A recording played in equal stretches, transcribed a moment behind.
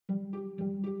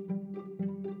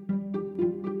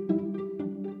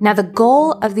Now, the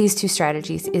goal of these two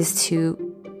strategies is to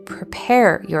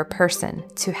prepare your person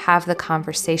to have the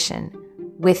conversation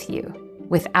with you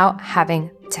without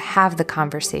having to have the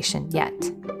conversation yet.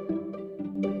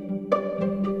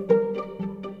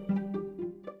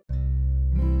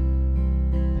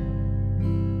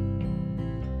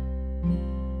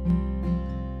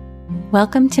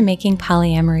 Welcome to Making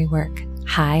Polyamory Work.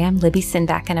 Hi, I'm Libby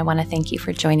Sinback, and I want to thank you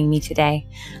for joining me today.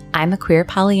 I'm a queer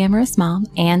polyamorous mom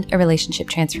and a relationship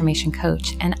transformation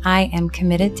coach, and I am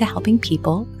committed to helping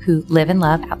people who live and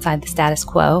love outside the status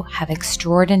quo have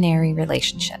extraordinary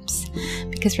relationships,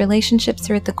 because relationships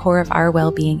are at the core of our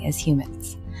well-being as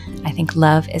humans. I think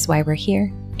love is why we're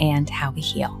here and how we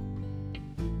heal.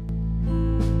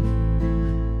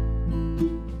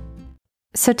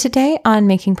 So today on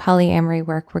Making Polyamory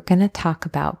Work, we're going to talk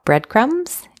about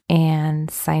breadcrumbs and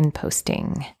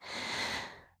signposting.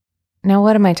 Now,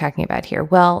 what am I talking about here?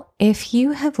 Well, if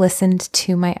you have listened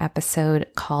to my episode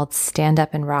called Stand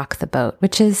Up and Rock the Boat,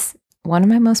 which is one of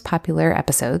my most popular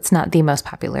episodes, not the most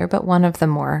popular, but one of the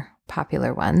more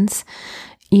popular ones,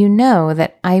 you know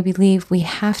that I believe we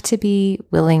have to be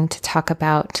willing to talk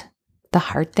about the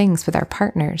hard things with our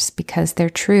partners because they're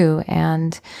true,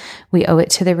 and we owe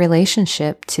it to the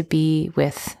relationship to be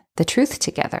with the truth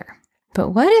together.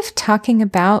 But what if talking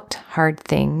about hard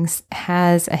things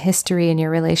has a history in your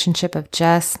relationship of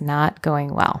just not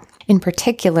going well? In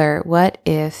particular, what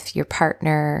if your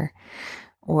partner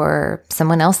or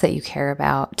someone else that you care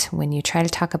about, when you try to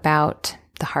talk about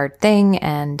the hard thing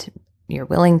and you're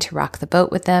willing to rock the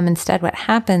boat with them, instead what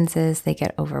happens is they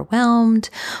get overwhelmed,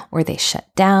 or they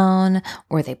shut down,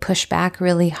 or they push back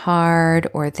really hard,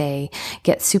 or they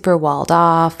get super walled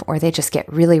off, or they just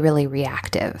get really, really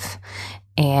reactive.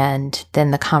 And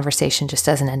then the conversation just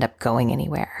doesn't end up going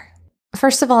anywhere.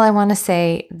 First of all, I want to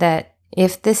say that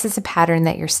if this is a pattern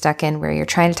that you're stuck in where you're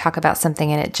trying to talk about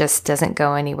something and it just doesn't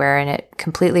go anywhere and it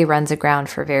completely runs aground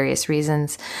for various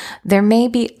reasons, there may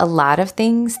be a lot of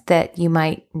things that you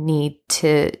might need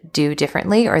to do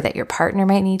differently, or that your partner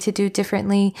might need to do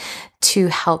differently to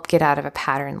help get out of a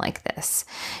pattern like this.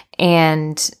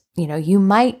 And, you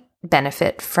might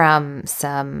benefit from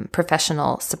some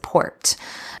professional support.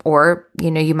 Or,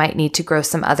 you might need to grow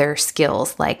some other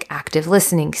skills like active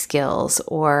listening skills,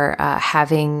 or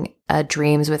having a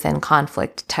dreams within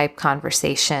conflict type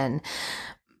conversation.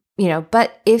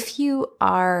 But if you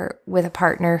are with a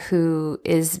partner who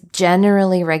is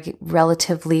generally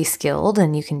relatively skilled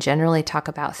and you can generally talk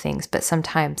about things, but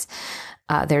sometimes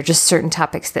there are just certain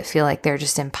topics that feel like they're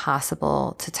just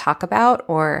impossible to talk about,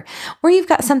 or you've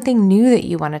got something new that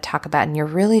you want to talk about and you're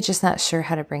really just not sure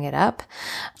how to bring it up,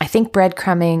 I think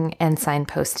breadcrumbing and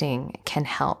signposting can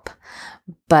help.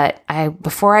 But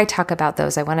before I talk about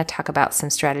those, I want to talk about some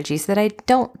strategies that I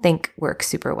don't think work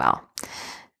super well,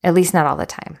 at least not all the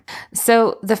time.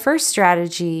 So the first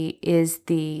strategy is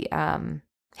the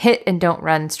hit and don't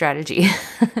run strategy,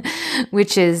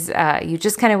 which is you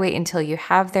just kind of wait until you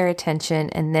have their attention,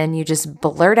 and then you just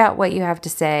blurt out what you have to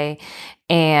say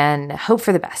and hope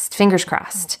for the best. Fingers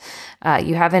crossed.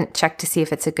 You haven't checked to see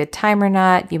if it's a good time or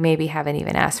not. You maybe haven't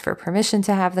even asked for permission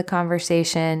to have the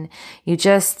conversation. You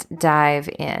just dive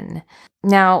in.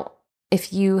 Now,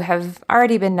 if you have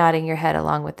already been nodding your head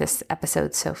along with this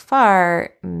episode so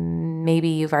far, maybe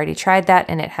you've already tried that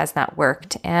and it has not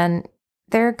worked. And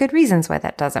there are good reasons why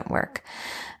that doesn't work.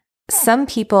 Some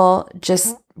people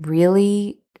just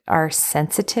really are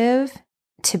sensitive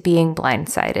to being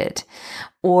blindsided,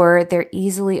 or they're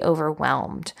easily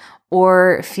overwhelmed,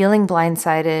 or feeling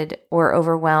blindsided or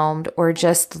overwhelmed or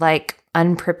just like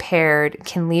unprepared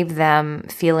can leave them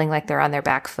feeling like they're on their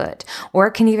back foot, or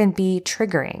it can even be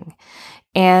triggering.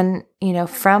 And,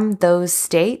 from those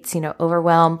states,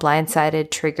 overwhelmed,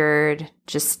 blindsided, triggered,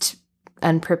 just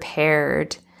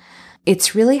unprepared,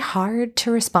 it's really hard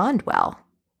to respond well.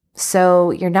 So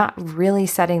you're not really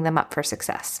setting them up for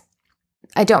success.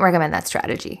 I don't recommend that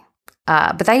strategy.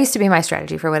 But that used to be my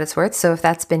strategy for what it's worth. So if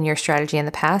that's been your strategy in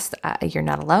the past, you're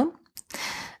not alone.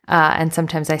 And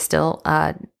sometimes I still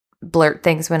blurt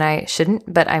things when I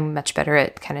shouldn't, but I'm much better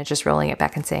at kind of just rolling it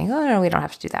back and saying, oh, no, we don't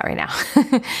have to do that right now.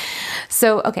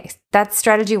 So, okay, that's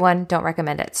strategy 1. Don't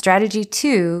recommend it. Strategy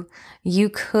 2, you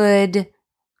could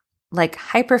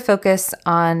hyper focus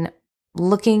on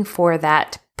looking for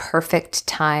that perfect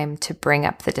time to bring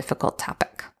up the difficult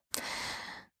topic.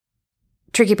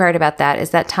 Tricky part about that is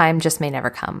that time just may never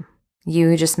come.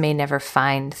 You just may never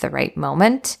find the right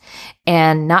moment,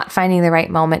 and not finding the right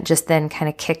moment just then kind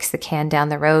of kicks the can down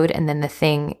the road, and then the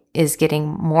thing is getting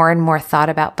more and more thought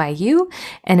about by you,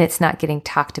 and it's not getting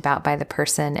talked about by the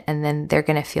person, and then they're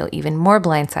going to feel even more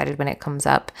blindsided when it comes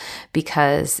up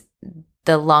because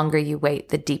the longer you wait,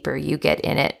 the deeper you get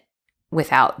in it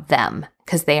without them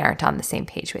because they aren't on the same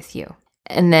page with you.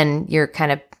 And then you're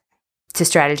kind of to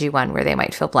strategy 1 where they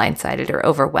might feel blindsided or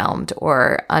overwhelmed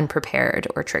or unprepared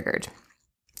or triggered.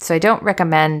 So I don't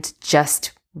recommend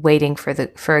just waiting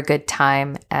for a good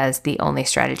time as the only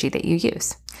strategy that you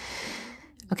use.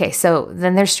 Okay, so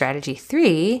then there's strategy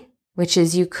 3, which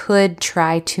is you could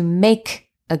try to make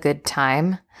a good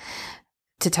time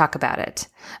to talk about it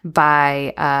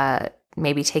by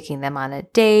maybe taking them on a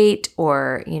date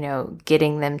or,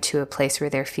 getting them to a place where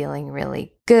they're feeling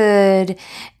really good,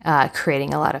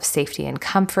 creating a lot of safety and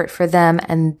comfort for them,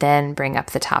 and then bring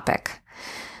up the topic.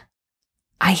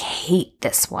 I hate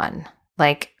this one.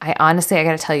 Like, I got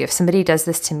to tell you, if somebody does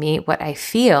this to me, what I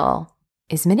feel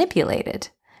is manipulated.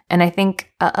 And I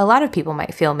think a lot of people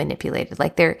might feel manipulated,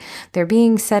 like they're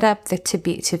being set up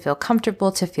to feel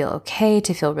comfortable, to feel okay,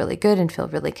 to feel really good and feel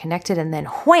really connected. And then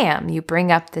wham, you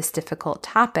bring up this difficult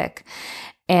topic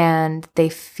and they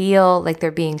feel like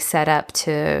they're being set up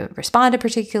to respond a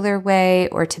particular way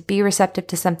or to be receptive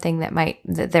to something that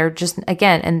they're just,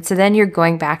 again. And so then you're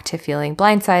going back to feeling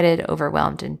blindsided,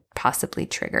 overwhelmed, and possibly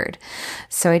triggered.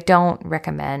 So I don't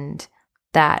recommend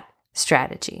that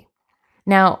strategy.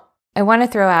 Now, I want to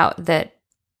throw out that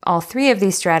all 3 of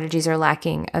these strategies are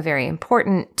lacking a very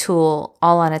important tool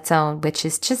all on its own, which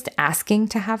is just asking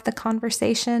to have the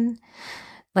conversation.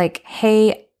 Like,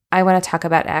 hey, I want to talk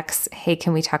about X. Hey,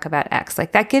 can we talk about X?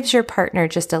 Like, that gives your partner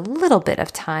just a little bit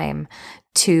of time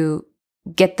to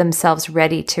get themselves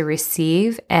ready to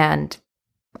receive and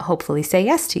hopefully say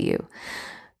yes to you.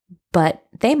 But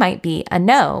they might be a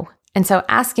no. And so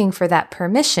asking for that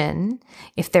permission,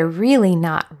 if they're really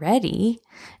not ready,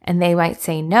 and they might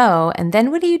say no, and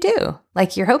then what do?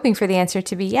 Like, you're hoping for the answer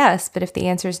to be yes, but if the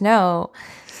answer is no,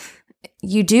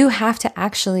 you do have to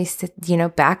actually,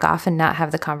 back off and not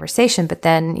have the conversation. But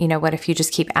then, what if you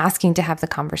just keep asking to have the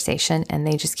conversation and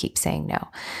they just keep saying no?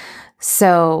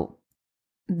 So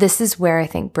this is where I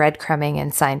think breadcrumbing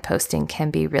and signposting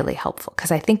can be really helpful.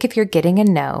 Because I think if you're getting a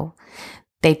no,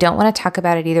 they don't want to talk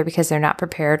about it either because they're not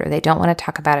prepared, or they don't want to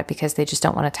talk about it because they just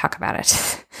don't want to talk about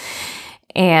it.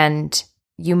 And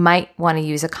you might want to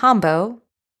use a combo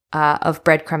of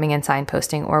breadcrumbing and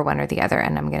signposting, or one or the other.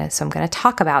 And I'm going to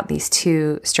talk about these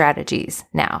 2 strategies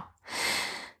now.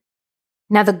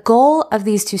 Now, the goal of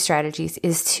these 2 strategies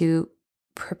is to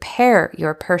prepare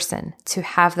your person to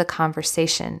have the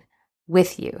conversation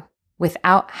with you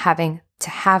without having to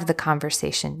have the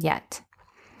conversation yet.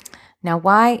 Now,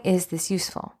 why is this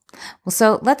useful? Well,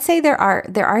 so let's say there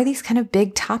are these kind of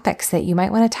big topics that you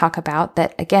might want to talk about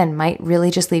that, again, might really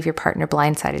just leave your partner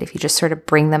blindsided if you just sort of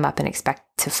bring them up and expect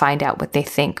to find out what they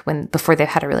think before they've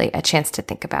had a chance to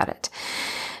think about it.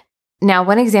 Now,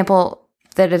 one example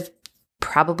that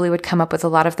probably would come up with a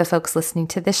lot of the folks listening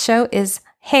to this show is,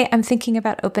 hey, I'm thinking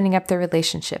about opening up the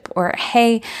relationship, or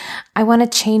hey, I want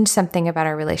to change something about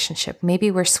our relationship.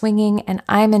 Maybe we're swinging and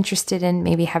I'm interested in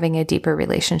maybe having a deeper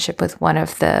relationship with one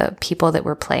of the people that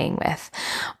we're playing with,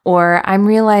 or I'm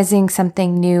realizing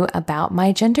something new about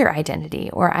my gender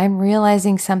identity, or I'm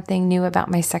realizing something new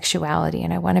about my sexuality,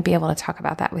 and I want to be able to talk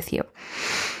about that with you.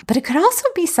 But it could also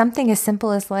be something as simple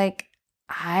as like,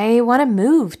 I want to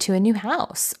move to a new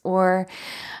house, or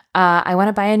I want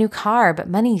to buy a new car, but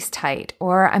money's tight,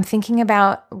 or I'm thinking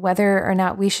about whether or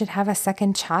not we should have a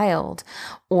second child,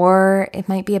 or it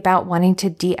might be about wanting to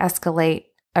de-escalate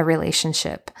a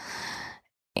relationship.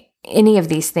 Any of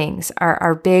these things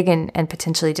are big and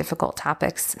potentially difficult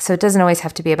topics. So it doesn't always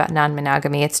have to be about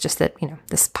non-monogamy. It's just that,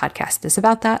 this podcast is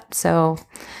about that. So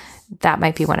that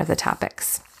might be one of the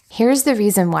topics. Here's the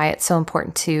reason why it's so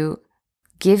important to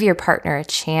give your partner a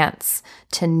chance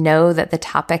to know that the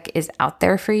topic is out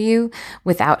there for you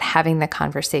without having the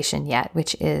conversation yet,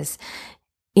 which is,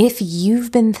 if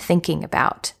you've been thinking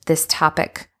about this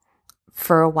topic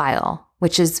for a while,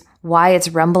 which is why it's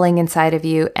rumbling inside of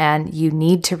you and you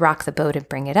need to rock the boat and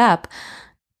bring it up,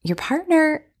 your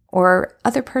partner or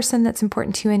other person that's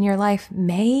important to you in your life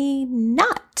may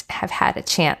not have had a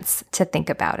chance to think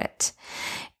about it.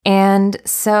 And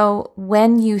so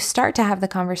when you start to have the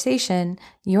conversation,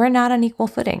 you're not on equal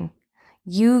footing.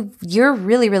 You're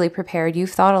really, really prepared. You've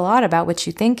thought a lot about what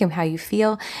you think and how you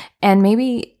feel. And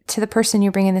maybe to the person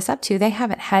you're bringing this up to, they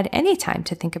haven't had any time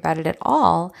to think about it at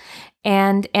all.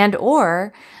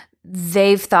 Or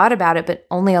they've thought about it, but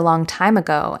only a long time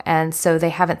ago. And so they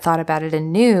haven't thought about it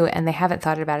anew, and they haven't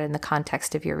thought about it in the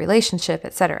context of your relationship,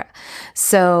 et cetera.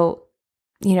 So,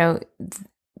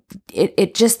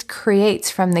 it just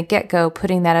creates from the get-go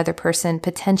putting that other person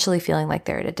potentially feeling like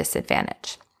they're at a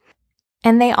disadvantage.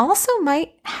 And they also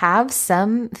might have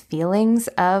some feelings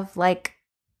of like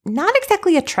not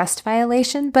exactly a trust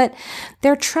violation, but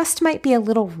their trust might be a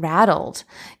little rattled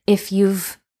if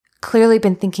you've clearly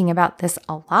been thinking about this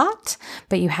a lot,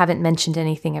 but you haven't mentioned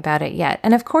anything about it yet.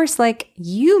 And of course,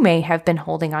 you may have been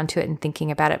holding on to it and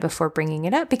thinking about it before bringing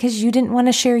it up because you didn't want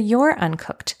to share your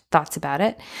uncooked thoughts about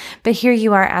it. But here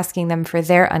you are asking them for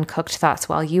their uncooked thoughts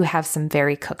while you have some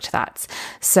very cooked thoughts.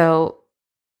 So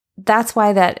that's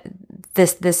why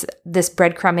this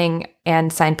breadcrumbing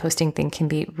and signposting thing can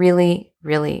be really,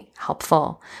 really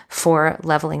helpful for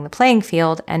leveling the playing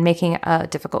field and making a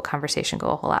difficult conversation go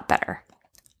a whole lot better.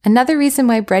 Another reason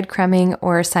why breadcrumbing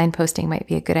or signposting might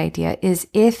be a good idea is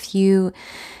if you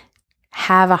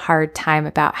have a hard time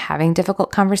about having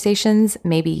difficult conversations.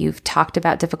 Maybe you've talked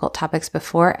about difficult topics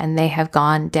before and they have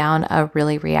gone down a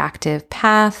really reactive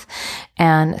path.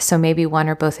 And so maybe one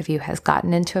or both of you has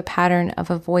gotten into a pattern of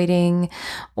avoiding,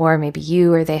 or maybe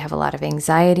you or they have a lot of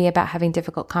anxiety about having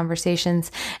difficult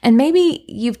conversations. And maybe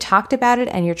you've talked about it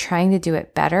and you're trying to do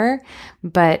it better,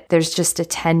 but there's just a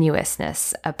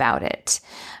tenuousness about it.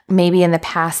 Maybe in the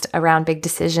past around big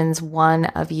decisions, one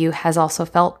of you has also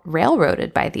felt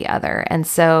railroaded by the other. And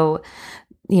so,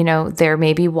 there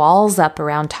may be walls up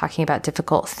around talking about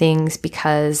difficult things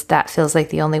because that feels like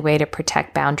the only way to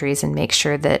protect boundaries and make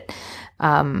sure that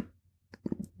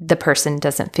the person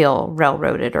doesn't feel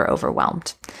railroaded or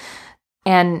overwhelmed.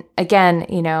 And again,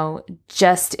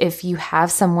 just if you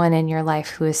have someone in your life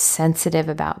who is sensitive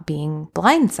about being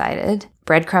blindsided,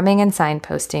 breadcrumbing and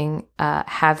signposting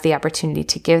have the opportunity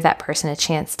to give that person a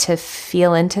chance to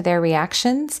feel into their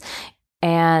reactions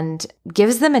and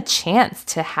gives them a chance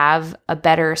to have a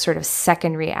better sort of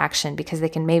second reaction because they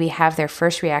can maybe have their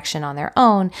first reaction on their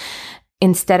own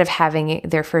instead of having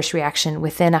their first reaction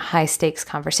within a high stakes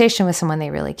conversation with someone they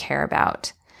really care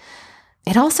about.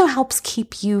 It also helps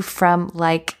keep you from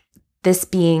this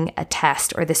being a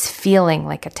test or this feeling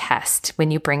like a test when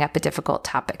you bring up a difficult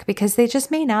topic because they just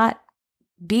may not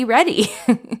be ready.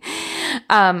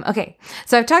 Okay,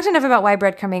 so I've talked enough about why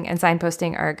breadcrumbing and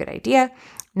signposting are a good idea.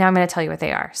 Now I'm going to tell you what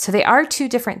they are. So they are two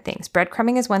different things.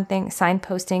 Breadcrumbing is one thing,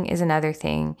 signposting is another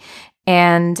thing.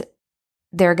 And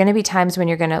there are going to be times when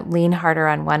you're going to lean harder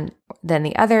on one than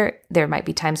the other. There might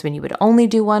be times when you would only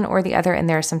do one or the other, and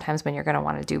there are some times when you're going to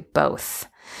want to do both.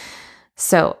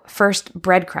 So first,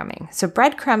 breadcrumbing. So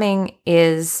breadcrumbing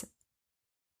is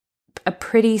a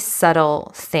pretty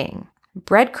subtle thing.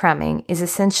 Breadcrumbing is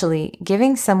essentially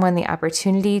giving someone the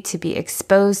opportunity to be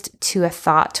exposed to a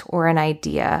thought or an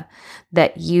idea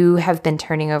that you have been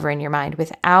turning over in your mind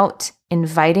without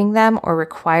inviting them or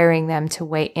requiring them to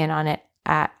weigh in on it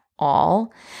at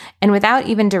all, and without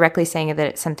even directly saying that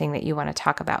it's something that you want to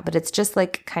talk about, but it's just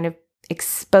kind of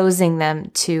exposing them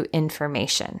to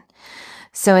information.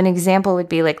 So an example would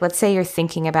be let's say you're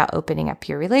thinking about opening up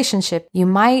your relationship. You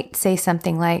might say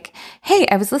something like, hey,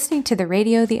 I was listening to the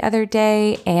radio the other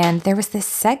day and there was this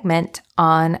segment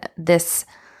on this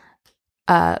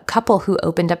couple who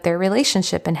opened up their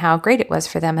relationship and how great it was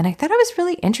for them. And I thought it was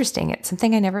really interesting. It's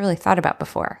something I never really thought about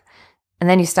before. And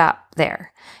then you stop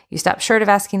there. You stop short of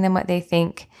asking them what they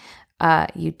think.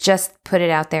 You just put it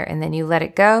out there and then you let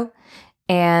it go.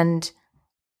 And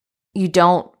you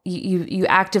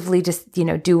actively just,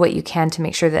 do what you can to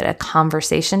make sure that a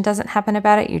conversation doesn't happen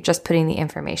about it. You're just putting the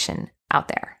information out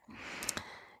there.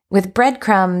 With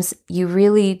breadcrumbs, you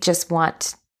really just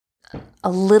want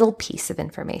a little piece of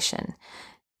information.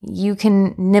 You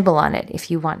can nibble on it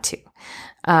if you want to.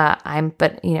 I'm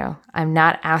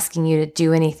not asking you to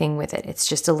do anything with it. It's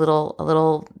just a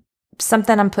little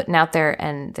something I'm putting out there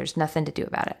and there's nothing to do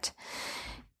about it.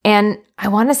 And I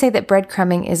want to say that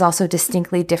breadcrumbing is also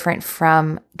distinctly different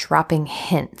from dropping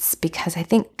hints, because I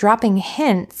think dropping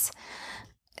hints,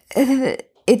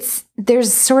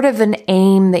 there's sort of an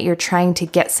aim that you're trying to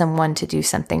get someone to do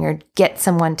something or get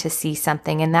someone to see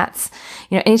something. And that's,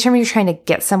 anytime you're trying to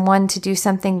get someone to do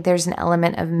something, there's an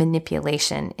element of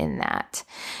manipulation in that.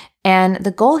 And the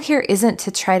goal here isn't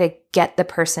to try to get the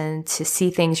person to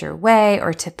see things your way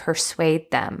or to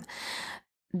persuade them.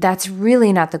 That's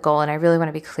really not the goal, and I really want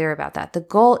to be clear about that. The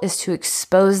goal is to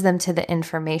expose them to the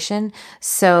information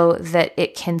so that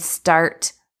it can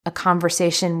start a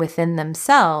conversation within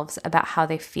themselves about how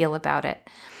they feel about it.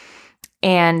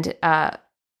 And,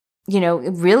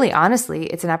 really honestly,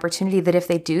 it's an opportunity that if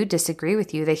they do disagree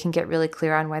with you, they can get really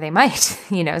clear on why they might,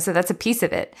 so that's a piece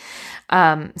of it.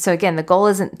 So again, the goal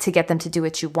isn't to get them to do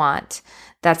what you want.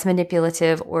 That's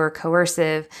manipulative or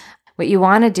coercive. What you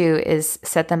want to do is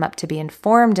set them up to be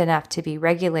informed enough to be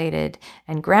regulated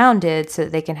and grounded so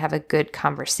that they can have a good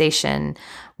conversation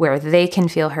where they can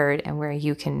feel heard and where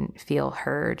you can feel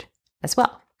heard as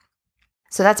well.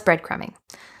 So that's breadcrumbing.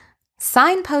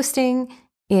 Signposting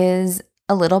is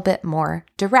a little bit more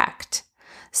direct.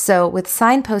 So with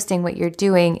signposting, what you're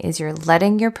doing is you're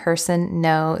letting your person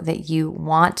know that you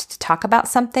want to talk about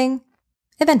something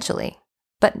eventually,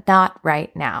 but not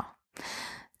right now.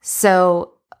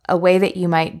 So a way that you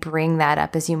might bring that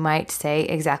up is you might say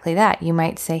exactly that. You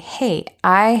might say, hey,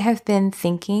 I have been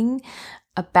thinking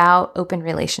about open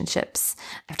relationships.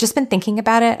 I've just been thinking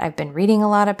about it. I've been reading a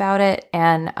lot about it.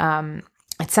 And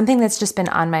it's something that's just been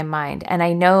on my mind. And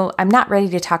I know I'm not ready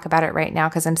to talk about it right now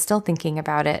because I'm still thinking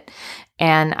about it.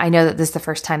 And I know that this is the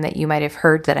first time that you might have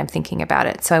heard that I'm thinking about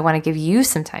it. So I want to give you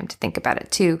some time to think about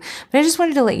it too. But I just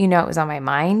wanted to let you know it was on my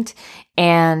mind.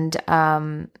 And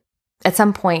at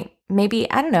some point, maybe,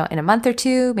 I don't know, in a month or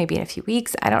two, maybe in a few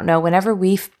weeks, I don't know, whenever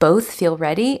we both feel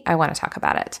ready, I want to talk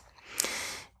about it.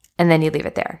 And then you leave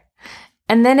it there.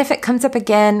 And then if it comes up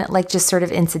again, like just sort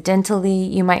of incidentally,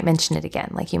 you might mention it again.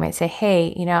 Like you might say,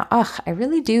 hey, I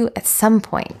really do at some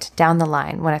point down the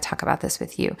line want to talk about this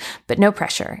with you, but no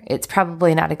pressure. It's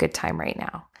probably not a good time right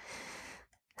now.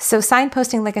 So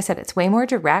signposting, like I said, it's way more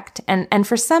direct. And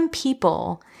for some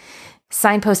people,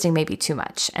 signposting may be too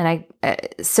much. And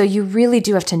so you really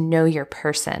do have to know your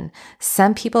person.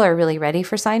 Some people are really ready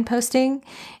for signposting.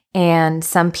 And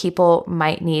some people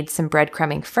might need some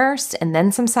breadcrumbing first and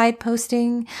then some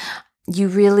signposting. You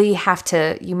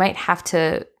might have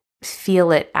to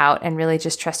feel it out and really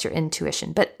just trust your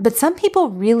intuition. But some people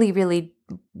really, really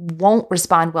won't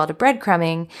respond well to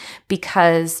breadcrumbing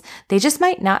because they just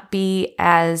might not be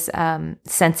as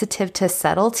sensitive to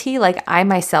subtlety. Like I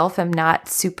myself am not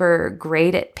super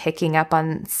great at picking up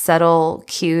on subtle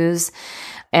cues,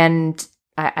 and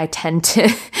I tend to,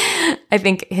 I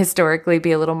think, historically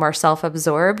be a little more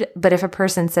self-absorbed. But if a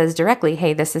person says directly,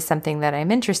 hey, this is something that I'm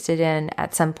interested in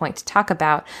at some point to talk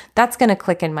about, that's going to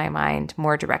click in my mind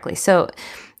more directly. So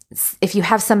if you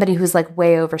have somebody who's like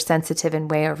way oversensitive and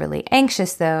way overly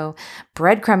anxious, though,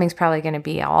 breadcrumbing is probably going to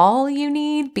be all you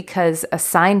need because a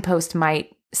signpost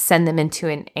might send them into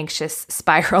an anxious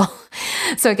spiral.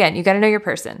 So again, you got to know your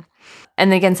person.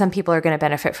 And again, some people are going to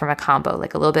benefit from a combo,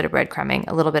 like a little bit of breadcrumbing,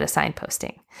 a little bit of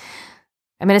signposting.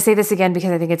 I'm going to say this again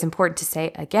because I think it's important to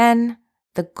say again,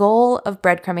 the goal of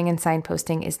breadcrumbing and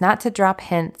signposting is not to drop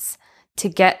hints to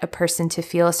get a person to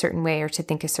feel a certain way or to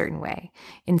think a certain way.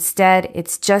 Instead,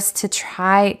 it's just to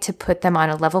try to put them on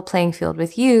a level playing field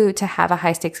with you to have a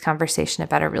high stakes conversation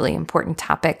about a really important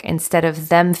topic instead of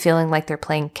them feeling like they're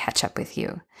playing catch up with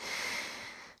you.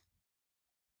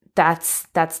 That's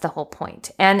the whole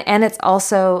point. And it's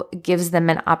also gives them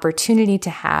an opportunity to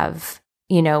have,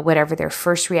 whatever their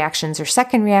first reactions or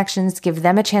second reactions, give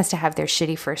them a chance to have their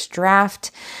shitty first draft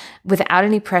without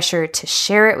any pressure to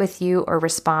share it with you or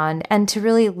respond, and to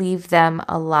really leave them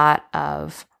a lot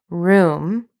of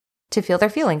room to feel their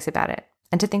feelings about it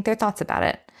and to think their thoughts about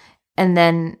it. And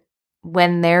then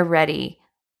when they're ready,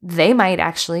 they might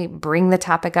actually bring the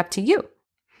topic up to you.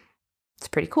 It's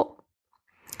pretty cool.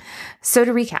 So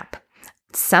to recap,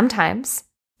 sometimes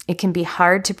it can be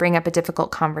hard to bring up a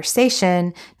difficult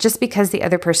conversation just because the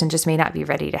other person just may not be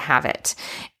ready to have it.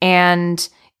 And,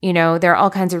 there are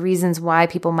all kinds of reasons why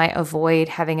people might avoid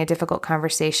having a difficult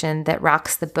conversation that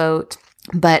rocks the boat.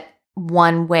 But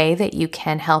one way that you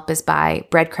can help is by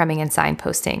breadcrumbing and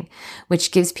signposting,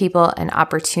 which gives people an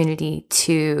opportunity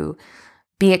to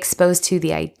be exposed to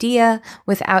the idea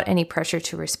without any pressure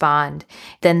to respond.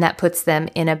 Then that puts them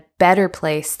in a better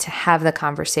place to have the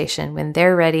conversation when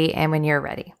they're ready and when you're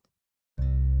ready.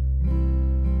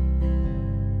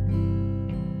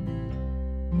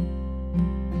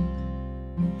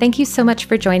 Thank you so much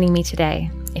for joining me today.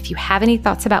 If you have any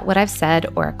thoughts about what I've said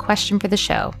or a question for the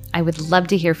show, I would love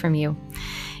to hear from you.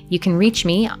 You can reach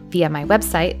me via my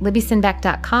website,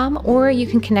 libbysinback.com, or you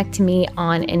can connect to me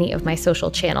on any of my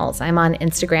social channels. I'm on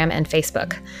Instagram and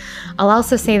Facebook. I'll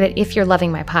also say that if you're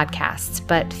loving my podcasts,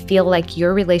 but feel like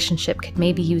your relationship could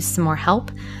maybe use some more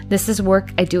help, this is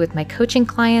work I do with my coaching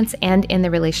clients and in the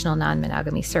Relational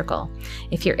Non-Monogamy Circle.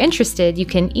 If you're interested, you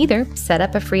can either set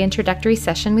up a free introductory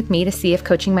session with me to see if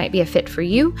coaching might be a fit for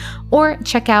you, or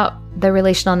check out the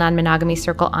Relational Non-Monogamy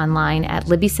Circle online at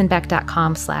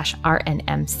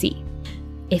libbysinback.com/RNMC.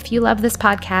 If you love this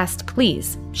podcast,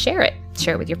 please share it.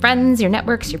 Share it with your friends, your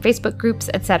networks, your Facebook groups,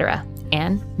 etc.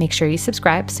 And make sure you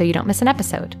subscribe so you don't miss an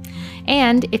episode.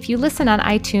 And if you listen on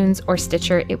iTunes or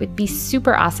Stitcher, it would be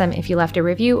super awesome if you left a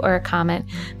review or a comment,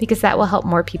 because that will help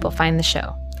more people find the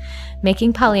show.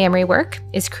 Making Polyamory Work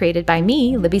is created by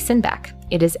me, Libby Sinback.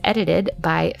 It is edited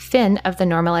by Finn of the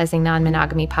Normalizing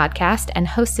Non-Monogamy podcast and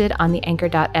hosted on the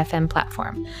Anchor.fm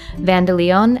platform. Vanda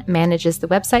Leon manages the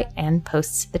website and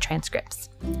posts the transcripts.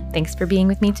 Thanks for being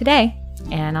with me today,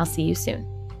 and I'll see you soon.